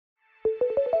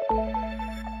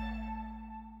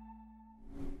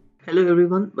Hello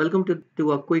everyone, welcome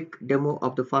to a quick demo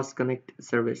of the Fast Connect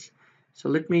service. So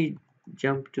let me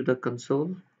jump to the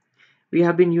console. We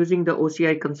have been using the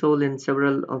OCI console in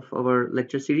several of our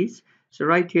lecture series. So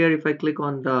right here, if I click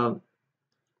on the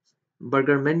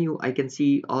burger menu, I can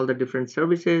see all the different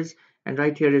services, and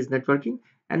right here is networking.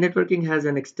 And networking has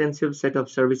an extensive set of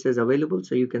services available.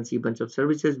 So you can see a bunch of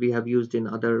services we have used in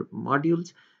other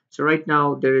modules. So right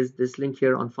now there is this link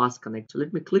here on Fast Connect. So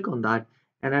let me click on that.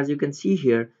 And as you can see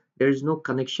here, there is no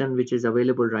connection which is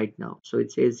available right now. So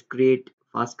it says create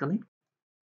Fast Connect.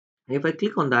 And if I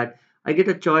click on that, I get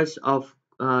a choice of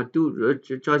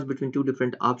choice between two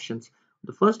different options.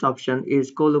 The first option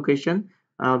is co-location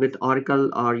with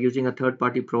Oracle or using a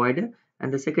third-party provider,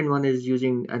 and the second one is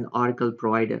using an Oracle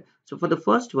provider. So for the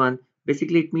first one,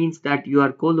 basically it means that you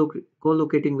are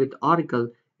co-locating with Oracle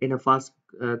in a fast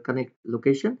connect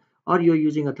location, or you're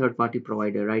using a third-party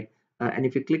provider, right? And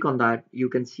if you click on that, you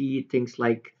can see things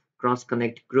like cross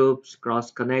connect groups,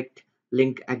 cross connect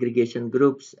link aggregation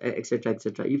groups, etc.,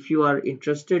 etc. If you are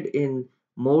interested in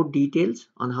more details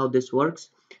on how this works,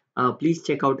 please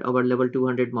check out our level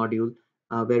 200 module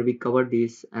where we cover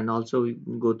this and also we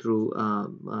go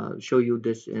through show you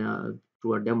this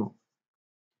through a demo.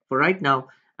 For right now,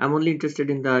 I'm only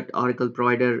interested in that Oracle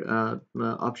provider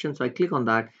option. So I click on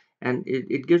that and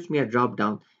it gives me a drop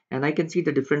down and I can see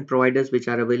the different providers which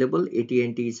are available: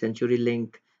 AT&T,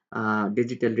 CenturyLink,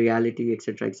 Digital Reality,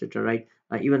 etc., etc. Right?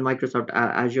 Even Microsoft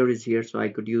Azure is here, so I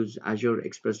could use Azure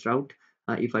Express Route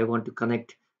if I want to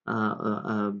connect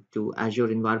to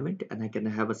Azure environment, and I can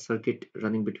have a circuit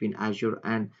running between Azure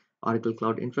and Oracle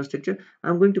Cloud Infrastructure.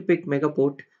 I'm going to pick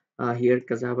Megaport here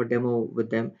because I have a demo with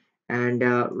them, and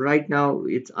right now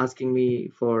it's asking me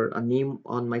for a name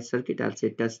on my circuit. I'll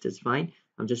say test is fine.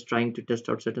 I'm just trying to test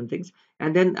out certain things,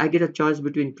 and then I get a choice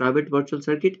between private virtual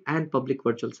circuit and public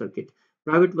virtual circuit.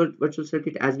 Private virtual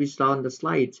circuit, as we saw on the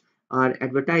slides, are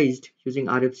advertised using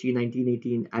RFC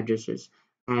 1918 addresses,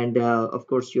 and of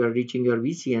course you are reaching your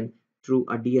VCN through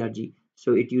a DRG,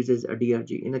 so it uses a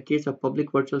DRG. In the case of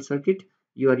public virtual circuit,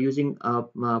 you are using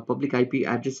public IP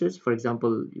addresses. For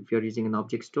example, if you're using an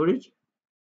object storage,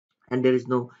 and there is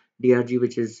no DRG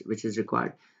which is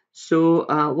required. So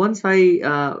once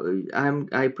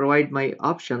I provide my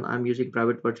option, I'm using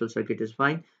private virtual circuit is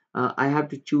fine. I have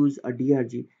to choose a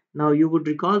DRG. Now you would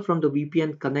recall from the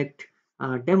VPN Connect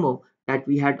demo that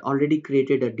we had already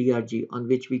created a DRG on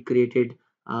which we created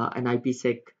an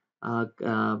IPsec.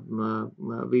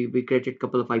 We created a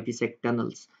couple of IPsec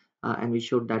tunnels. And we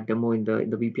showed that demo in the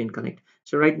VPN Connect.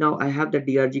 So right now I have the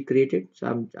DRG created,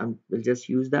 so will just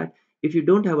use that. If you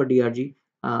don't have a DRG,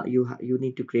 you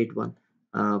need to create one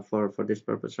for this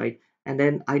purpose, right? And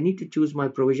then I need to choose my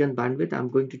provision bandwidth. I'm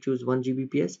going to choose 1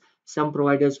 Gbps. Some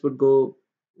providers would go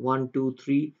 1, 2,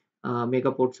 3.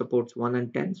 Megaport supports 1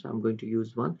 and 10, so I'm going to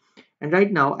use 1. And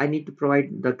right now I need to provide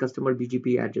the customer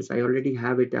BGP address. I already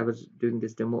have it. I was doing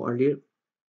this demo earlier.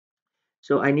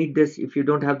 So I need this. If you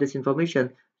don't have this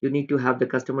information, you need to have the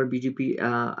customer BGP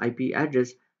IP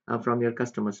address from your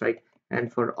customers, right?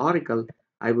 And for Oracle,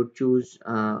 I would choose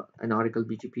an Oracle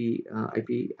BGP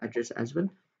IP address as well.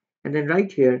 And then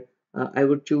right here, I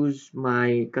would choose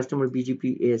my customer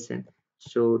BGP ASN.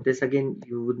 So this again,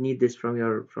 you would need this from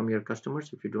your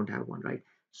customers if you don't have one, right?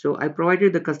 So I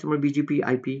provided the customer BGP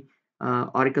IP,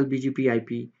 Oracle BGP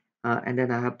IP, and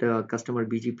then I have the customer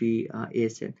BGP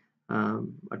ASN,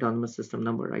 autonomous system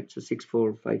number, right? So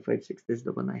 64556, this is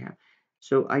the one I have.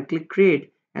 So I click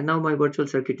create, and now my virtual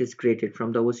circuit is created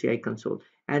from the OCI console.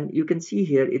 And you can see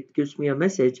here, it gives me a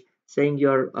message saying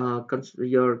your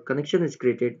connection is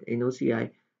created in OCI.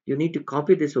 You need to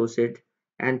copy this OSID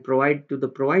and give it to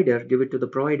the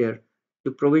provider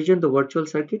to provision the virtual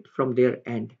circuit from their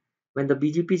end. When the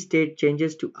BGP state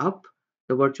changes to up,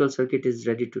 the virtual circuit is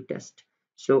ready to test.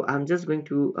 So I'm just going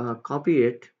to copy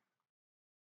it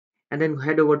and then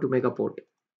head over to Megaport.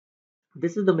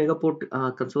 This is the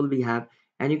Megaport console we have,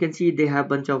 and you can see they have a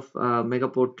bunch of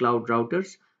Megaport cloud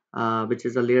routers, which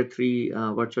is a layer 3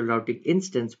 virtual routing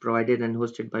instance provided and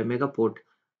hosted by Megaport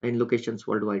in locations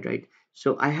worldwide, right?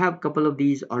 So I have a couple of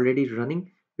these already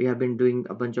running. We have been doing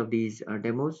a bunch of these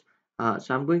demos.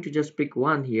 So I'm going to just pick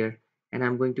one here, and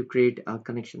I'm going to create a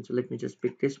connection. So let me just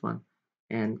pick this one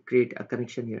and create a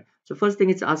connection here. So first thing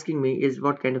it's asking me is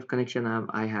what kind of connection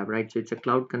I have, right? So it's a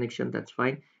cloud connection, that's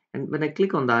fine. And when I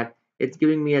click on that, it's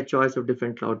giving me a choice of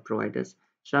different cloud providers.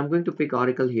 So I'm going to pick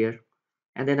Oracle here,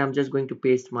 and then I'm just going to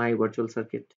paste my virtual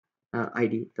circuit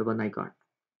ID, the one I got.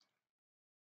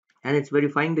 And it's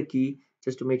verifying the key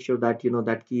just to make sure that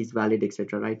that key is valid,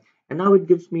 etc. Right? And now it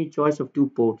gives me choice of two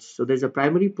ports. So there's a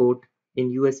primary port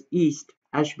in US East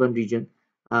Ashburn region,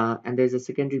 and there's a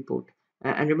secondary port.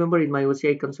 And remember, in my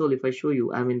OCI console, if I show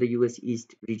you, I'm in the US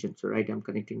East region. So right, I'm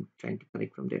connecting, trying to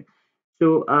connect from there.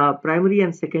 So primary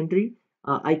and secondary,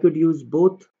 I could use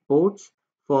both ports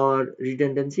for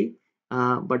redundancy,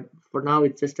 but for now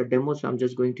it's just a demo, so I'm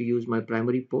just going to use my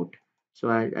primary port. So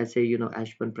I say,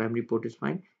 Ashburn primary port is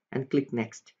fine, and click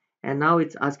next. And now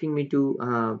it's asking me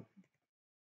to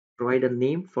provide a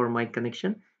name for my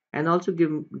connection and also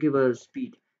give a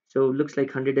speed. So looks like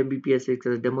 100 Mbps is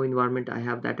a demo environment. I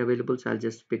have that available, so I'll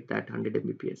just pick that 100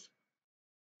 Mbps.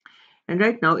 And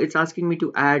right now it's asking me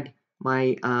to add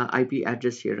my IP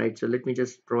address here, right? So let me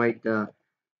just provide the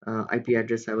IP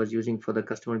address I was using for the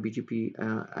customer BGP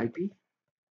IP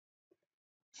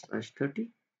 /30,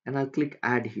 and I'll click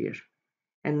add here.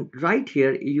 And right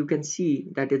here you can see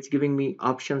that it's giving me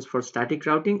options for static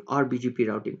routing or BGP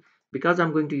routing. Because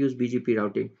I'm going to use BGP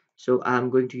routing, so I'm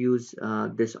going to use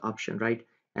this option, right?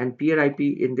 And peer IP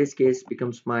in this case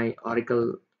becomes my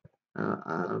Oracle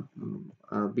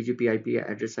BGP IP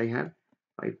address I have,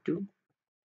 52.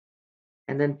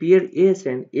 And then peer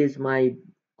ASN is my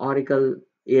Oracle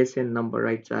ASN number,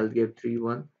 right? So I'll give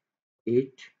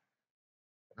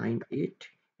 31898,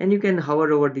 and you can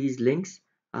hover over these links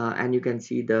and you can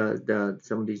see the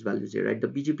some of these values here, right? The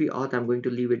BGP auth, I'm going to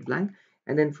leave it blank.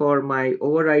 And then for my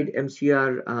override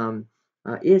MCR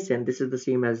ASN, this is the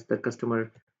same as the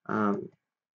customer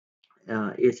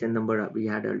ASN number we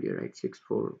had earlier, right?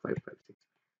 64556.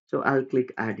 So I'll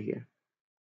click add here,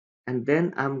 and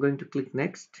then I'm going to click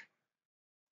next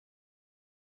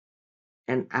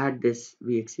and add this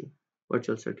VXC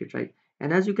virtual circuit, right?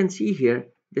 And as you can see here,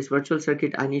 this virtual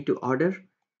circuit I need to order,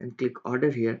 and click order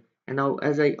here. And now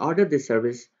as I order this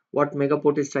service, what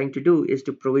Megaport is trying to do is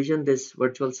to provision this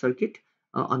virtual circuit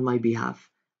on my behalf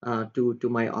to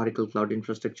my Oracle Cloud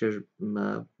Infrastructure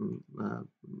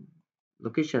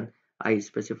location I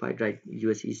specified, right?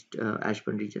 US East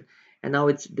Ashburn region. And now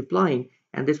it's deploying,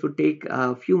 and this would take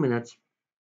a few minutes.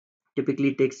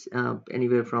 Typically takes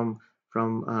anywhere from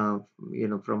 5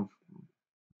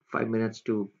 minutes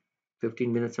to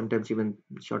 15 minutes, sometimes even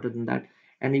shorter than that.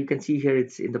 And you can see here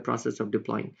it's in the process of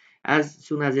deploying. As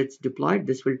soon as it's deployed,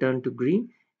 this will turn to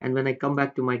green. And when I come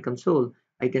back to my console,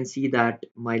 I can see that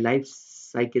my life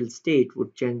cycle state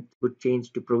would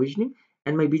change to provisioning,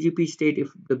 and my BGP state,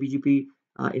 if the BGP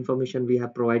information we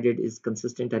have provided is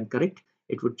consistent and correct,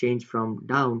 it would change from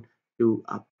down to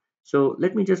up. So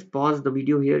let me just pause the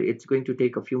video here. It's going to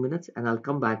take a few minutes, and I'll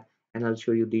come back and I'll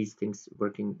show you these things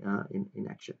working in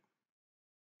action.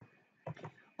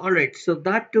 All right, so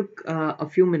that took a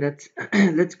few minutes.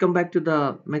 Let's come back to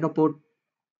the Megaport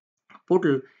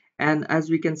portal, and as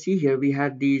we can see here, we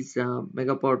had these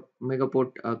Megaport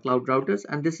cloud routers,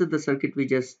 and this is the circuit we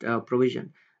just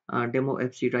provisioned, demo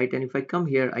FC, right? And if I come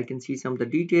here, I can see some of the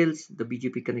details, the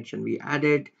BGP connection we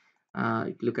added.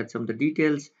 Look at some of the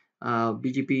details.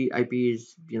 BGP IP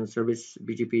is, service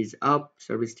BGP is up,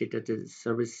 service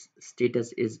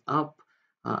status is up.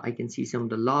 I can see some of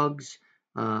the logs.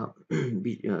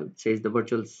 It says the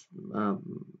virtual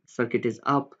circuit is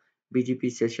up,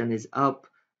 BGP session is up,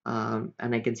 and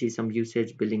I can see some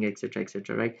usage, billing, etc.,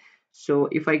 etc., right? So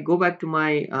if I go back to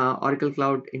my Oracle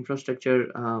Cloud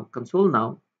Infrastructure console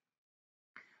now,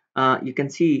 you can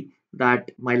see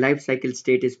that my life cycle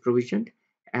state is provisioned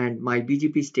and my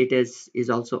BGP status is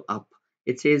also up.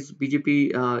 It says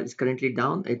BGP is currently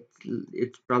down.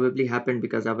 It's probably happened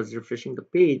because I was refreshing the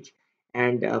page,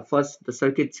 and first the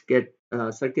circuit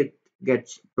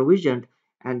gets provisioned,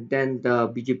 and then the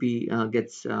BGP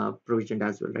gets provisioned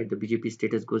as well, right? The BGP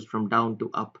status goes from down to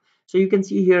up. So you can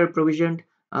see here provisioned,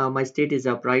 my state is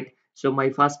up, right? So my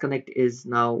fast connect is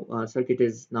now circuit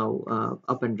is now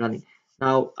up and running.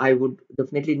 Now I would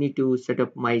definitely need to set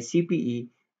up my CPE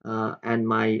and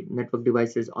my network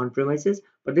devices on premises,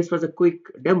 but this was a quick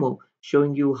demo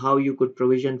showing you how you could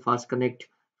provision fast connect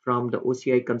from the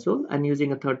OCI console and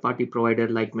using a third-party provider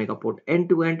like Megaport. End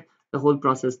to end, the whole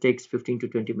process takes 15 to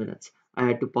 20 minutes. I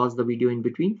had to pause the video in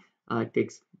between. It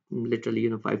takes literally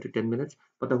 5 to 10 minutes,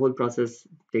 but the whole process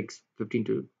takes 15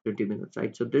 to 20 minutes,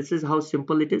 right? So this is how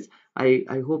simple it is.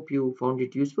 I hope you found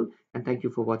it useful, and thank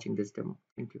you for watching this demo.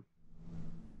 Thank you.